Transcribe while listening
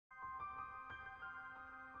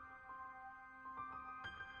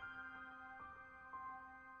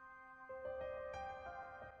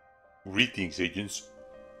Greetings, agents.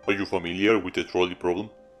 Are you familiar with the trolley problem?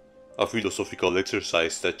 A philosophical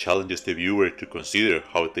exercise that challenges the viewer to consider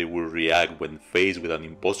how they would react when faced with an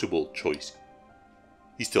impossible choice.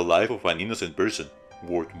 Is the life of an innocent person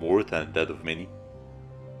worth more than that of many?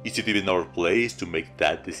 Is it even our place to make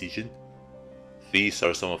that decision? These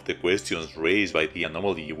are some of the questions raised by the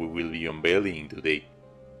anomaly we will be unveiling today.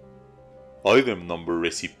 Item number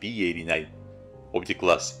SCP-089. Object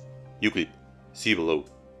Class Euclid. See below.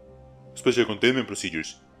 Special Containment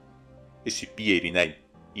Procedures. SCP-089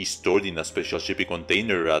 is stored in a special shipping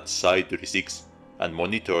container at Site-36 and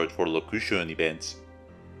monitored for locution events.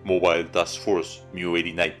 Mobile Task Force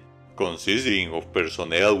Mu-89, consisting of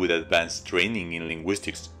personnel with advanced training in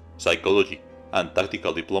linguistics, psychology, and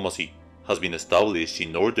tactical diplomacy, has been established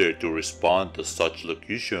in order to respond to such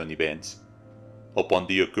locution events. Upon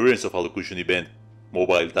the occurrence of a locution event,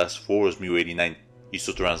 Mobile Task Force Mu-89 is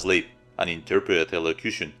to translate and interpret a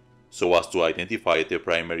locution so as to identify the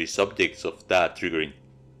primary subjects of that triggering,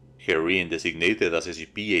 herein designated as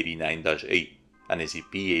SCP-089-A and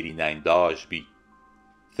SCP-089-B.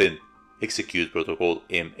 Then, execute Protocol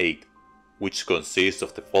M8, which consists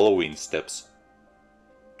of the following steps.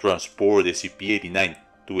 Transport SCP-089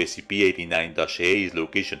 to SCP-089-A's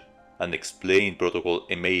location and explain Protocol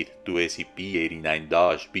M8 to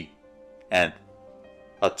SCP-089-B, and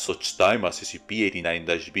at such time as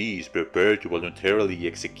SCP-089-B is prepared to voluntarily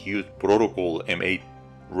execute Protocol M8,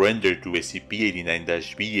 render to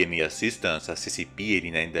SCP-089-B any assistance as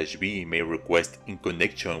SCP-089-B may request in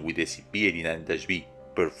connection with SCP-089-B,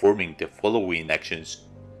 performing the following actions.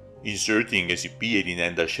 Inserting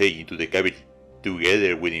SCP-089-A into the cavity,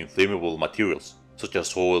 together with inflammable materials such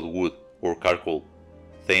as oil, wood, or charcoal,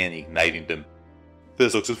 then igniting them.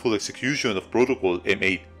 The successful execution of Protocol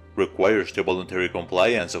M8 requires the voluntary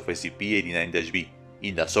compliance of SCP-089-B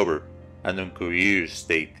in a sober and uncoerced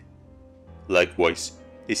state. Likewise,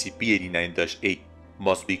 SCP-089-A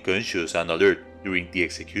must be conscious and alert during the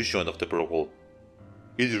execution of the protocol.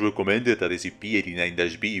 It is recommended that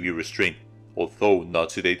SCP-089-B be restrained, although not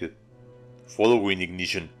sedated, following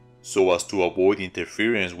ignition so as to avoid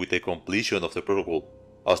interference with the completion of the protocol,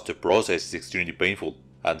 as the process is extremely painful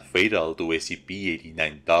and fatal to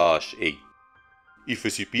SCP-089-A. If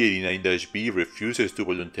SCP-089-B refuses to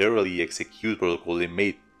voluntarily execute Protocol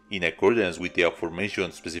M8 in accordance with the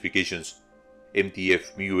aforementioned specifications,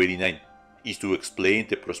 MTF-Mu-89 is to explain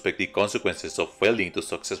the prospective consequences of failing to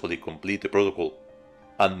successfully complete the protocol,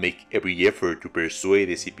 and make every effort to persuade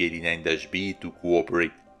SCP-089-B to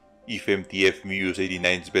cooperate. If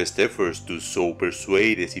MTF-Mu-89's best efforts to so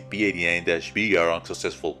persuade SCP-089-B are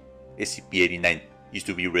unsuccessful, SCP-089 is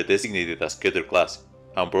to be redesignated as Keter Class,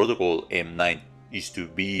 and Protocol M9 is to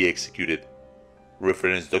be executed.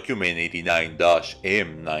 Reference Document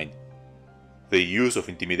 89-M9. The use of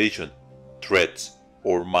intimidation, threats,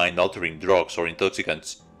 or mind-altering drugs or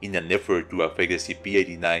intoxicants in an effort to affect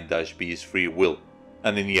SCP-089-B's free will,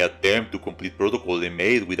 and any attempt to complete Protocol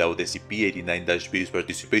M8 without SCP-089-B's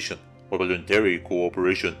participation or voluntary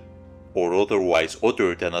cooperation, or otherwise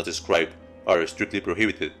other than as described, are strictly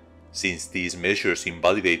prohibited, since these measures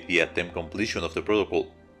invalidate the attempt completion of the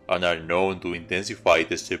protocol and are known to intensify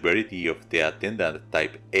the severity of the attendant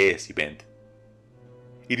Type S event.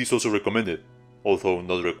 It is also recommended, although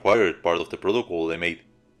not required part of the Protocol M8,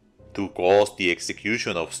 to cause the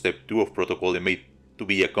execution of Step 2 of Protocol M8 to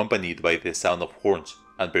be accompanied by the sound of horns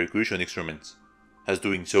and percussion instruments, as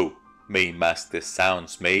doing so may mask the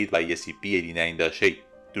sounds made by SCP-089-A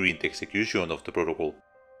during the execution of the protocol.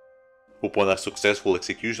 Upon a successful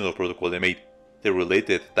execution of Protocol M8, the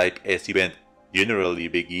related Type S event generally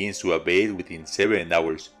begins to abate within 7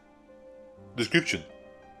 hours. Description: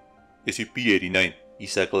 SCP-089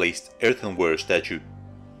 is a glazed earthenware statue,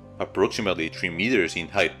 approximately 3 meters in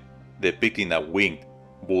height, depicting a winged,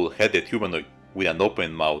 bull-headed humanoid with an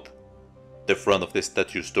open mouth. The front of the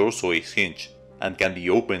statue's torso is hinged and can be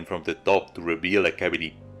opened from the top to reveal a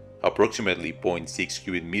cavity, approximately 0.6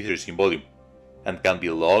 cubic meters in volume, and can be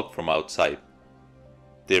locked from outside.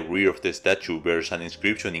 The rear of the statue bears an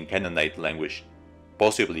inscription in Canaanite language,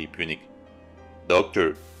 possibly Punic.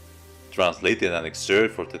 Doctor translated an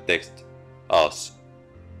excerpt for the text as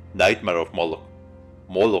Nightmare of Moloch,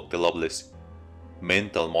 Moloch the Loveless,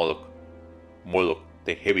 Mental Moloch, Moloch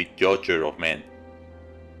the heavy judger of men.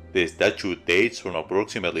 The statue dates from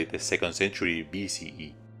approximately the 2nd century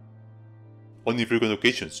BCE. On infrequent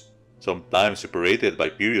occasions, sometimes separated by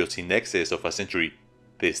periods in excess of a century,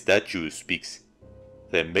 the statue speaks.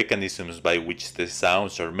 The mechanisms by which the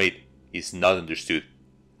sounds are made is not understood,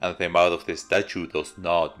 and the mouth of the statue does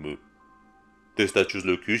not move. The statue's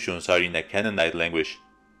locutions are in a Canaanite language,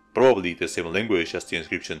 probably the same language as the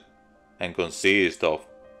inscription, and consists of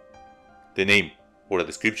the name or a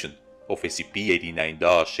description of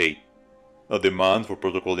SCP-089-A, a demand for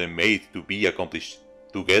protocol M8 to be accomplished,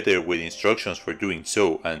 together with instructions for doing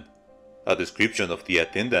so, and a description of the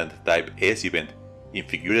attendant type S event in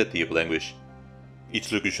figurative language.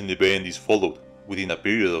 Each locution event is followed within a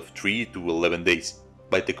period of 3 to 11 days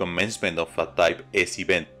by the commencement of a type S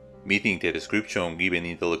event meeting the description given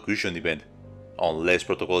in the locution event, unless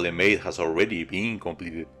protocol M8 has already been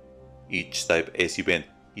completed. Each type S event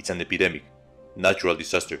is an epidemic, natural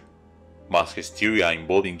disaster, mass hysteria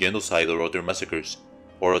involving genocide or other massacres,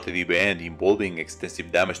 or an event involving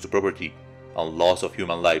extensive damage to property and loss of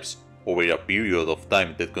human lives over a period of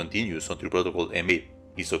time that continues until protocol M8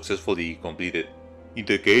 is successfully completed. In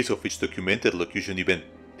the case of each documented locution event,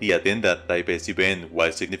 the attendant type S event,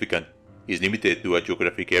 while significant, is limited to a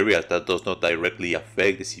geographic area that does not directly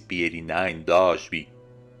affect the SCP-089-B.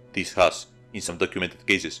 This has, in some documented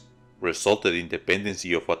cases, resulted in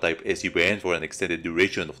dependency of a type S event for an extended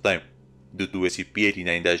duration of time, due to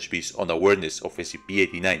SCP-089-B's unawareness of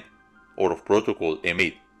SCP-089 or of Protocol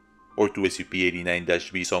M8, or to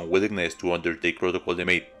SCP-089-B's unwillingness to undertake Protocol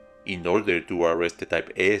M8 in order to arrest the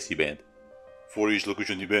type S event. For each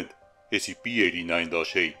locution event,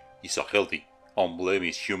 SCP-089-A is a healthy,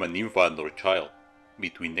 unblemished human infant or child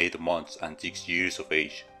between 8 months and 6 years of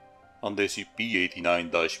age, and the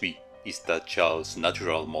SCP-089-B is that child's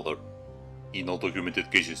natural mother. In all documented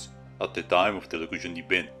cases, at the time of the locution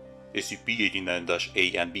event,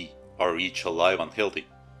 SCP-089-A and B are each alive and healthy,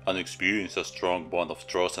 and experience a strong bond of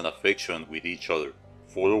trust and affection with each other.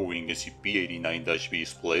 Following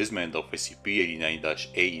SCP-089-B's placement of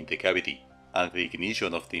SCP-089-A in the cavity and the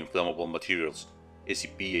ignition of the inflammable materials,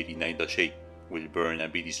 SCP-089-A will burn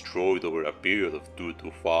and be destroyed over a period of 2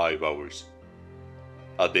 to 5 hours.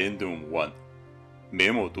 Addendum 1.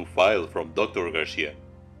 Memo to file from Dr. Garcia.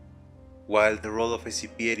 While the role of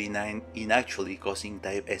SCP-089 in actually causing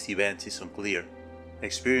type S events is unclear,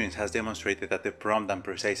 experience has demonstrated that the prompt and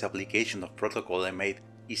precise application of Protocol M8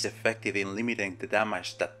 is effective in limiting the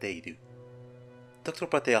damage that they do. Dr.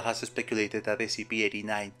 Patel has speculated that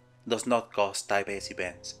SCP-089 does not cause type S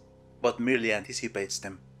events, but merely anticipates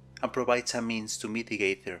them and provides a means to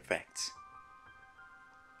mitigate their effects.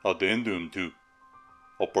 Addendum 2.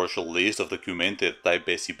 A partial list of documented type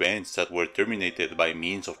S events that were terminated by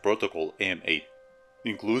means of Protocol M8,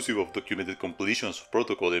 inclusive of documented completions of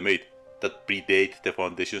Protocol M8 that predate the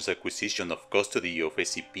Foundation's acquisition of custody of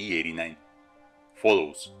SCP-089.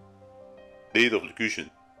 Follows. Date of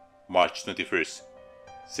locution: March 21st,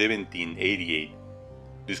 1788.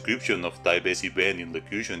 Description of type S event in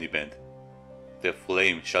locution event: the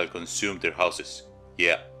flame shall consume their houses,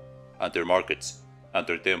 and their markets, and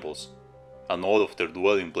their temples, and all of their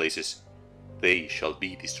dwelling places. They shall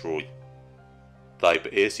be destroyed. Type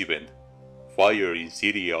S event: fire in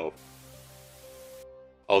city of.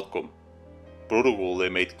 Outcome: Protocol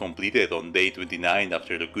M8 completed on day 29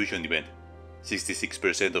 after locution event.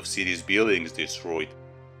 66% of city's buildings destroyed.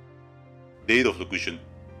 Date of locution: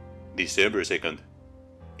 December 2nd,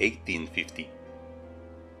 1850.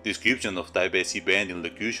 Description of type S event in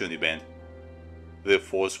locution event: the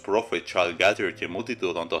false prophet shall gather the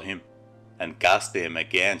multitude unto him, and cast them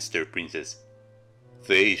against their princes.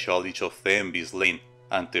 They shall each of them be slain,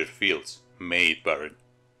 and their fields made barren.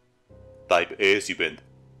 Type S event: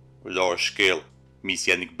 large scale,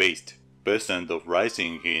 messianic based, peasant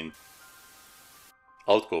uprising in.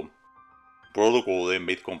 Outcome: Protocol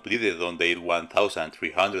M8 completed on date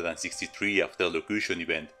 1363 after locution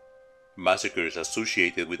event. Massacres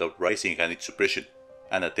associated with uprising and its suppression,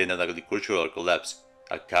 and attendant agricultural collapse,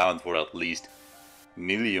 account for at least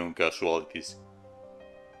million casualties.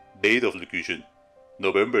 Date of locution: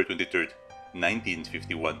 November 23rd,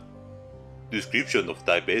 1951. Description of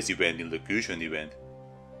type S event in locution event: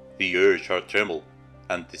 the earth shall tremble,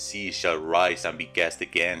 and the sea shall rise and be cast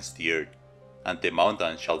against the earth, and the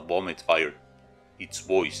mountain shall vomit fire. Its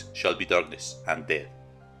voice shall be darkness and death.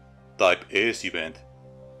 Type S event: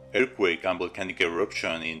 earthquake and volcanic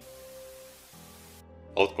eruption in.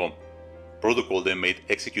 Outcome: Protocol M8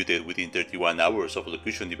 executed within 31 hours of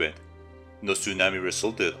locution event. No tsunami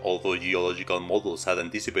resulted, although geological models had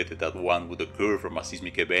anticipated that one would occur from a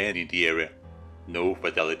seismic event in the area. No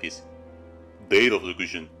fatalities. Date of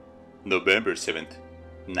locution: November 7th,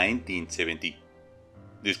 1970.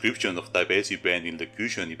 Description of type S event in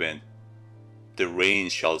locution event: the rain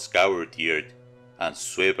shall scour the earth, and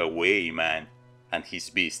sweep away man, and his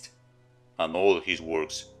beast, and all his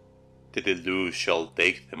works. The deluge shall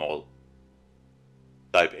take them all.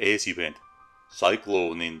 Type S event: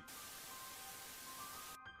 cyclone in.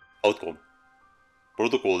 Outcome: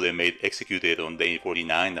 Protocol M8 executed on day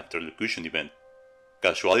 49 after locution event.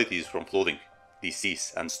 Casualties from flooding,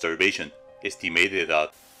 disease, and starvation estimated at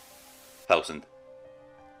 1,000.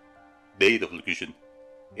 Date of locution,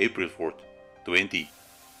 April 4th, 20.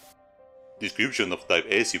 Description of Type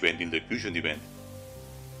S event in locution event.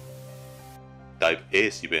 Type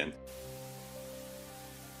S event.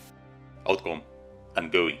 Outcome,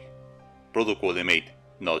 ongoing. Protocol M8,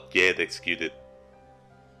 not yet executed.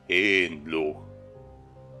 End log.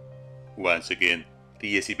 Once again,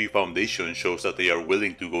 the SCP Foundation shows that they are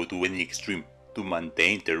willing to go to any extreme to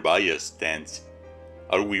maintain their biased stance.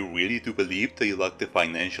 Are we really to believe they lack the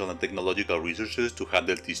financial and technological resources to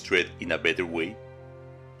handle this threat in a better way?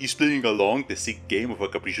 Is playing along the sick game of a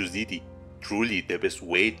capricious deity truly the best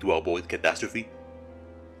way to avoid catastrophe?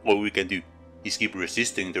 All we can do is keep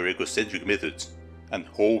resisting their egocentric methods and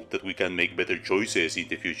hope that we can make better choices in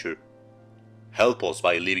the future. Help us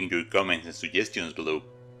by leaving your comments and suggestions below.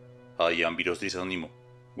 I am Viroslis Anonimo,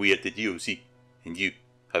 we are the GOC, and you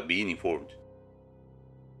have been informed.